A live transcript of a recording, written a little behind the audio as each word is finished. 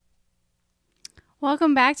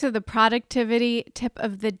Welcome back to the Productivity Tip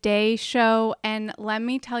of the Day show. And let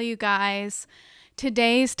me tell you guys,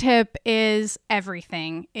 today's tip is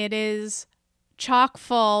everything. It is chock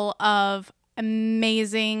full of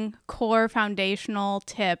amazing core foundational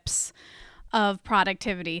tips of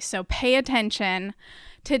productivity. So pay attention.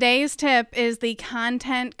 Today's tip is the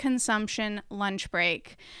content consumption lunch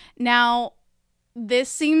break. Now, this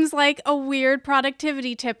seems like a weird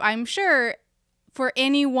productivity tip, I'm sure, for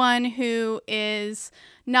anyone who is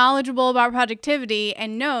knowledgeable about productivity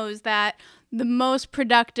and knows that the most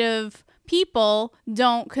productive people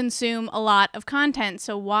don't consume a lot of content.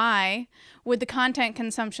 So why would the content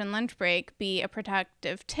consumption lunch break be a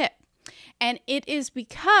productive tip? And it is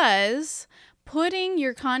because putting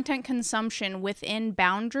your content consumption within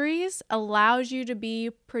boundaries allows you to be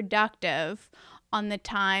productive on the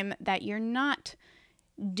time that you're not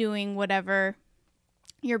doing whatever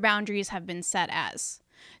your boundaries have been set as.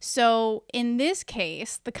 So in this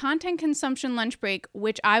case, the content consumption lunch break,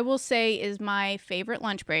 which I will say is my favorite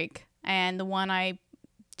lunch break and the one I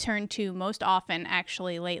turn to most often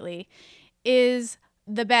actually lately, is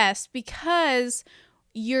the best because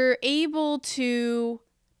you're able to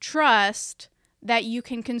trust that you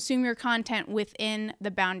can consume your content within the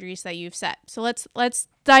boundaries that you've set. So let's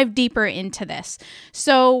dive deeper into this.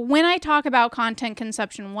 So when I talk about content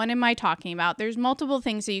consumption, what am I talking about? There's multiple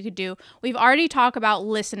things that you could do. We've already talked about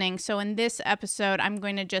listening. So in this episode, I'm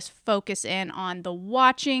going to just focus in on the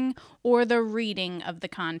watching or the reading of the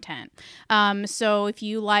content. So if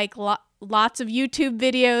you like lots of YouTube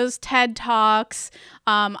videos, TED Talks.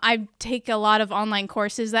 I take a lot of online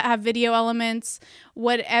courses that have video elements,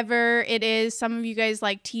 whatever it is. Some of you guys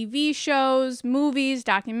like TV shows, movies,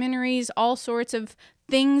 documentaries, all sorts of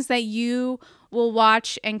things that you will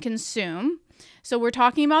watch and consume. So we're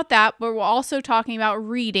talking about that, but we're also talking about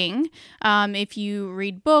reading. If you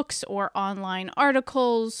read books or online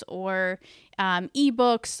articles or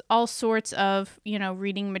ebooks, all sorts of,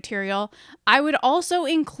 reading material. I would also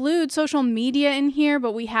include social media in here,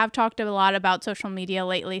 but we have talked a lot about social media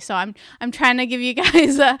lately. So I'm trying to give you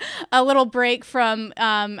guys a little break from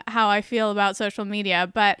how I feel about social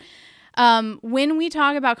media. But when we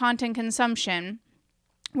talk about content consumption,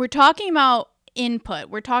 we're talking about input.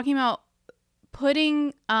 We're talking about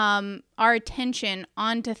putting our attention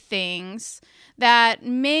onto things that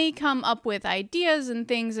may come up with ideas and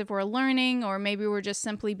things if we're learning, or maybe we're just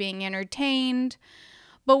simply being entertained,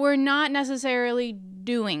 but we're not necessarily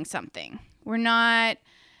doing something. We're not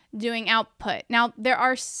doing output. Now, there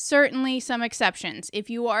are certainly some exceptions. If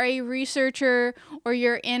you are a researcher or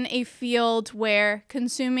you're in a field where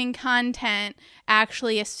consuming content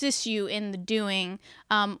actually assists you in the doing,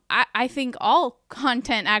 I think all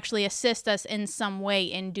content actually assists us in some way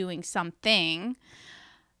in doing something.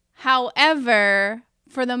 However,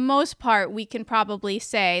 for the most part, we can probably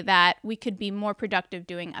say that we could be more productive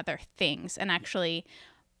doing other things and actually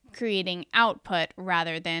creating output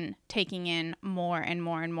rather than taking in more and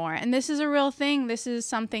more and more. And this is a real thing. This is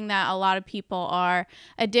something that a lot of people are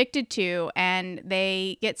addicted to, and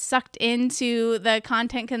they get sucked into the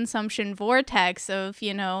content consumption vortex of,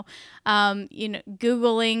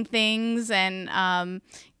 Googling things and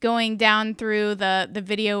going down through the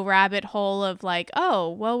video rabbit hole of like, oh,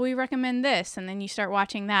 well, we recommend this. And then you start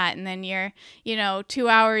watching that. And then you're, 2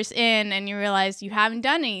 hours in and you realize you haven't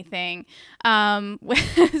done anything.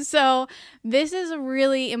 So this is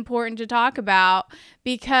really important to talk about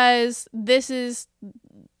because this is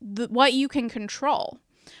what you can control.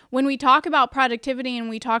 When we talk about productivity and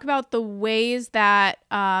we talk about the ways that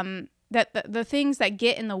the things that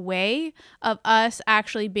get in the way of us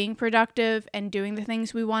actually being productive and doing the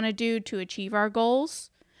things we want to do to achieve our goals,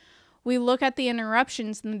 we look at the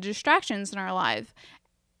interruptions and the distractions in our life.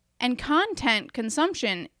 And content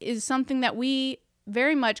consumption is something that we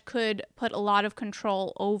very much could put a lot of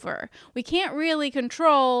control over. We can't really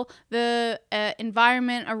control the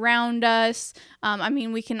environment around us.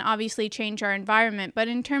 We can obviously change our environment, but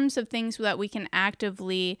in terms of things that we can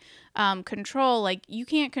actively control, like you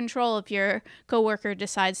can't control if your coworker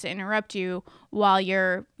decides to interrupt you while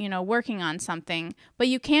you're, working on something, but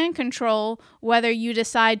you can control whether you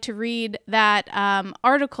decide to read that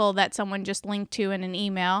article that someone just linked to in an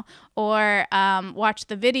email or watch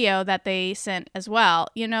the video that they sent as well.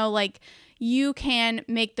 You can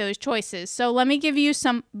make those choices. So let me give you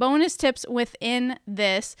some bonus tips within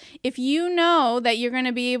this. If you know that you're going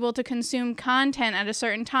to be able to consume content at a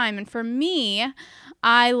certain time, and for me,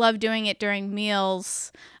 I love doing it during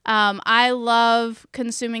meals. I love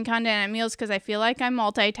consuming content at meals because I feel like I'm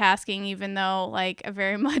multitasking, even though I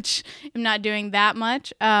very much am not doing that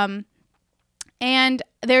much. And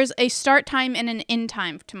there's a start time and an end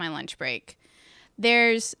time to my lunch break.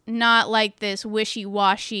 there's not like this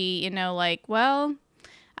wishy-washy, like, well,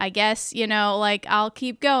 I guess, like I'll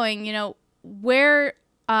keep going, where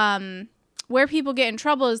people get in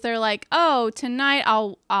trouble is they're like, oh, tonight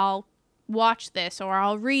I'll watch this or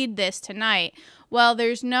I'll read this tonight. Well,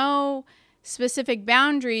 there's no specific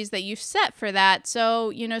boundaries that you set for that.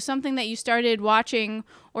 So, something that you started watching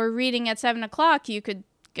or reading at 7 o'clock, you could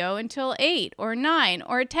go until 8 or 9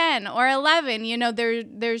 or 10 or 11.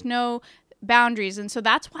 There's no boundaries. And so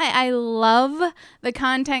that's why I love the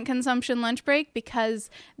content consumption lunch break, because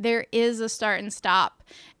there is a start and stop.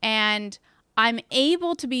 And I'm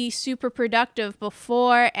able to be super productive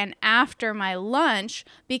before and after my lunch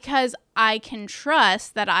because I can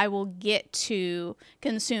trust that I will get to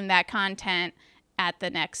consume that content at the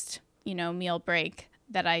next, meal break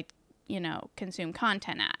that I, consume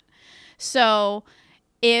content at. So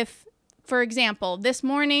if, for example, this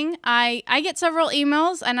morning I get several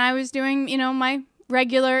emails and I was doing, my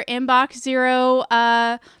regular inbox zero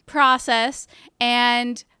process,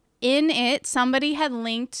 and in it, somebody had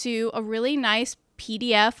linked to a really nice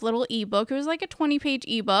PDF little ebook. It was like a 20-page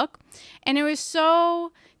ebook. And it was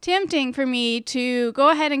so tempting for me to go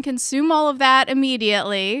ahead and consume all of that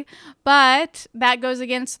immediately. But that goes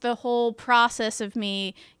against the whole process of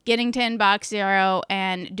me getting to inbox zero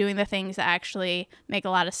and doing the things that actually make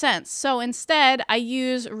a lot of sense. So instead, I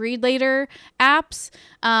use Read Later apps.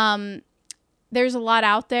 There's a lot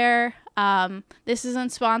out there. This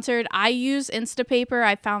isn't sponsored. I use Instapaper.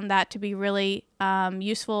 I found that to be really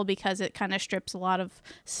useful because it kind of strips a lot of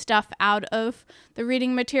stuff out of the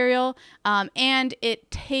reading material. And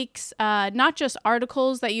it takes not just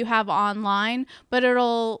articles that you have online, but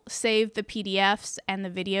it'll save the PDFs and the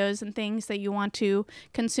videos and things that you want to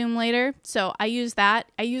consume later. So I use that.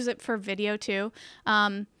 I use it for video too.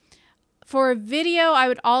 For video, I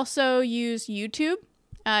would also use YouTube.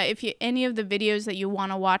 If any of the videos that you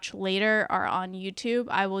want to watch later are on YouTube,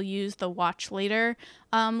 I will use the watch later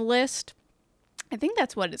list. I think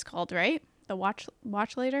that's what it's called, right? The watch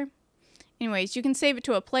later. Anyways, you can save it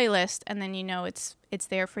to a playlist, and then it's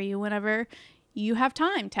there for you whenever you have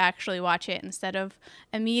time to actually watch it instead of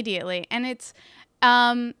immediately. And it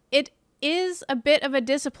is a bit of a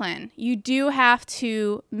discipline. You do have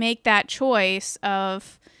to make that choice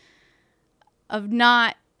of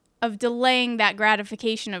delaying that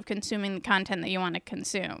gratification of consuming the content that you want to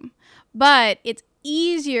consume. But it's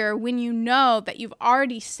easier when you know that you've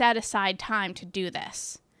already set aside time to do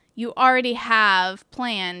this. You already have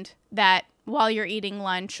planned that while you're eating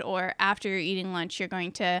lunch or after you're eating lunch, you're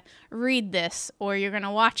going to read this or you're going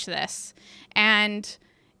to watch this. And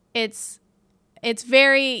it's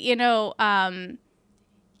very,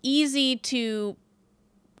 easy to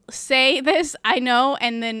say this, I know,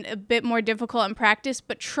 and then a bit more difficult in practice,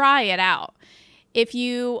 but try it out. If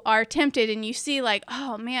you are tempted and you see like,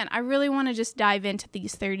 oh man, I really want to just dive into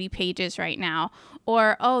these 30 pages right now,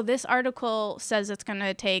 or, oh, this article says it's going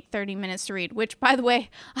to take 30 minutes to read, which, by the way,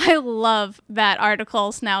 I love that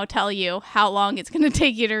articles now tell you how long it's going to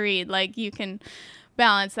take you to read. Like, you can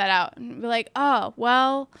balance that out and be like, oh,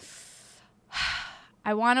 well,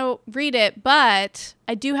 I want to read it, but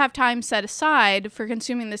I do have time set aside for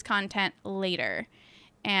consuming this content later.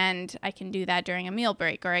 And I can do that during a meal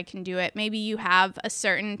break, or I can do it. Maybe you have a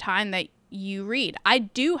certain time that you read. I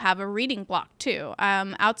do have a reading block too.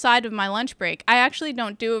 Outside of my lunch break, I actually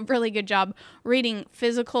don't do a really good job reading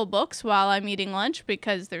physical books while I'm eating lunch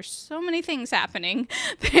because there's so many things happening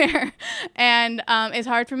there, and it's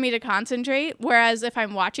hard for me to concentrate. Whereas if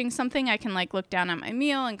I'm watching something, I can like look down at my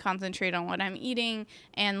meal and concentrate on what I'm eating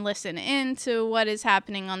and listen in to what is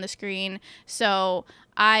happening on the screen. So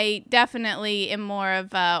I definitely am more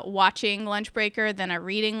of a watching lunch breaker than a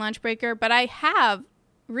reading lunch breaker, but I have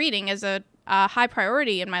reading as a high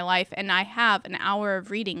priority in my life, and I have an hour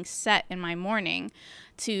of reading set in my morning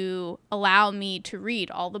to allow me to read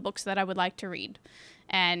all the books that I would like to read,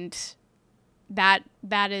 and that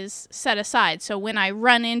is set aside. So when I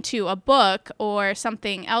run into a book or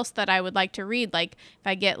something else that I would like to read, like if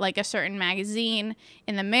I get like a certain magazine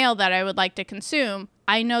in the mail that I would like to consume,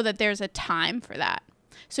 I know that there's a time for that.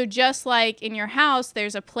 So just like in your house,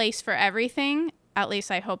 there's a place for everything. At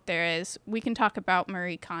least I hope there is. We can talk about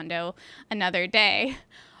Marie Kondo another day.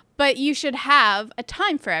 But you should have a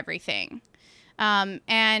time for everything.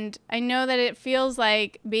 And I know that it feels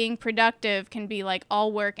like being productive can be like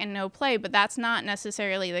all work and no play, but that's not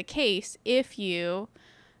necessarily the case if you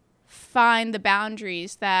find the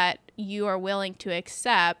boundaries that you are willing to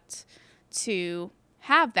accept to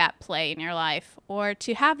have that play in your life or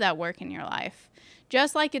to have that work in your life.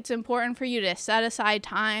 Just like it's important for you to set aside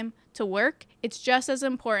time to work, it's just as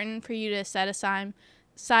important for you to set aside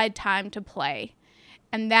time to play.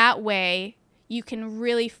 And that way you can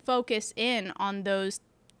really focus in on those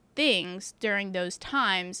things during those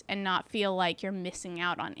times and not feel like you're missing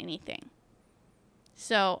out on anything.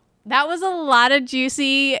 So that was a lot of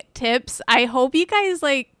juicy tips. I hope you guys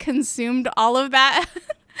consumed all of that.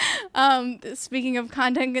 Speaking of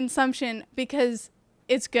content consumption, because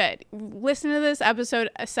it's good. Listen to this episode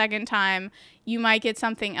a second time. You might get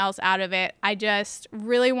something else out of it. I just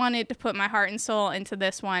really wanted to put my heart and soul into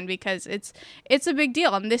this one because it's a big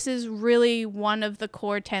deal. And this is really one of the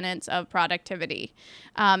core tenets of productivity.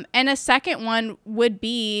 And a second one would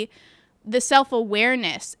be the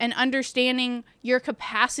self-awareness and understanding your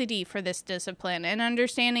capacity for this discipline and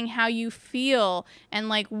understanding how you feel and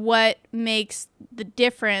what makes the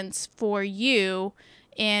difference for you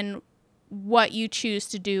in what you choose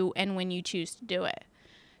to do and when you choose to do it.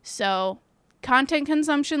 So content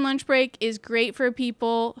consumption lunch break is great for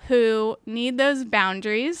people who need those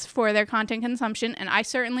boundaries for their content consumption, and I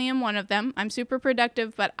certainly am one of them. I'm super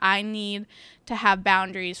productive, but I need to have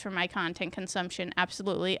boundaries for my content consumption.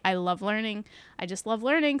 Absolutely. I love learning. I just love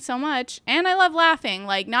learning so much, and I love laughing.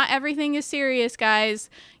 Not everything is serious, guys.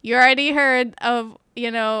 You already heard of,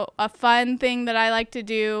 a fun thing that I like to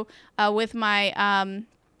do with my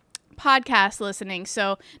podcast listening.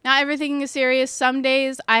 So not everything is serious. Some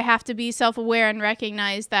days I have to be self-aware and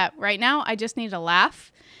recognize that right now I just need to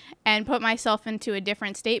laugh and put myself into a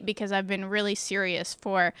different state because I've been really serious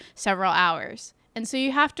for several hours. And so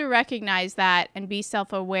you have to recognize that and be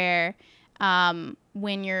self-aware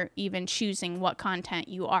when you're even choosing what content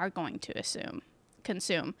you are going to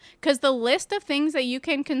consume. Because the list of things that you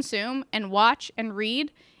can consume and watch and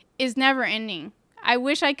read is never ending. I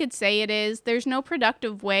wish I could say it is. There's no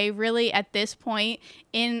productive way really at this point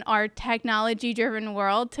in our technology-driven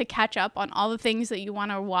world to catch up on all the things that you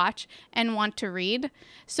want to watch and want to read.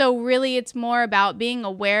 So really it's more about being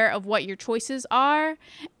aware of what your choices are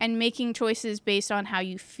and making choices based on how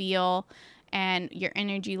you feel and your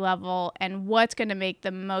energy level and what's going to make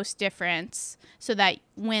the most difference so that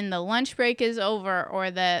when the lunch break is over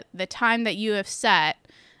or the time that you have set,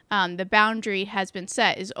 the boundary has been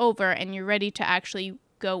set, is over, and you're ready to actually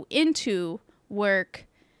go into work,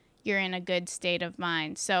 you're in a good state of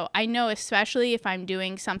mind. So I know especially if I'm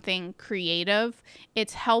doing something creative,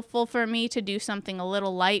 it's helpful for me to do something a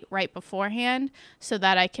little light right beforehand so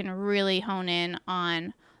that I can really hone in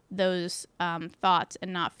on those thoughts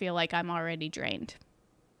and not feel like I'm already drained.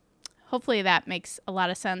 Hopefully that makes a lot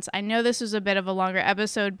of sense. I know this was a bit of a longer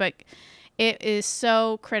episode, but it is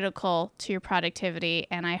so critical to your productivity,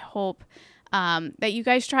 and I hope that you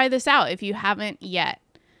guys try this out if you haven't yet.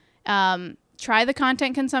 Try the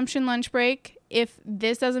content consumption lunch break. If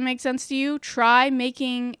this doesn't make sense to you, try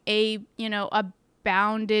making a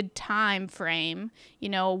bounded time frame,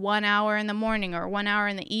 1 hour in the morning or 1 hour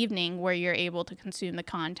in the evening where you're able to consume the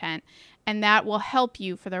content. And that will help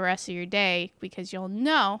you for the rest of your day because you'll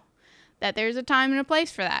know that there's a time and a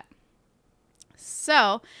place for that.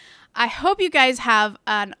 So I hope you guys have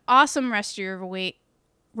an awesome rest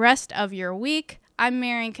of your week. I'm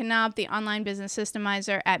Marian Knopp, the online business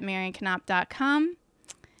systemizer at marianknopp.com,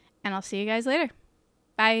 and I'll see you guys later.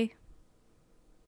 Bye.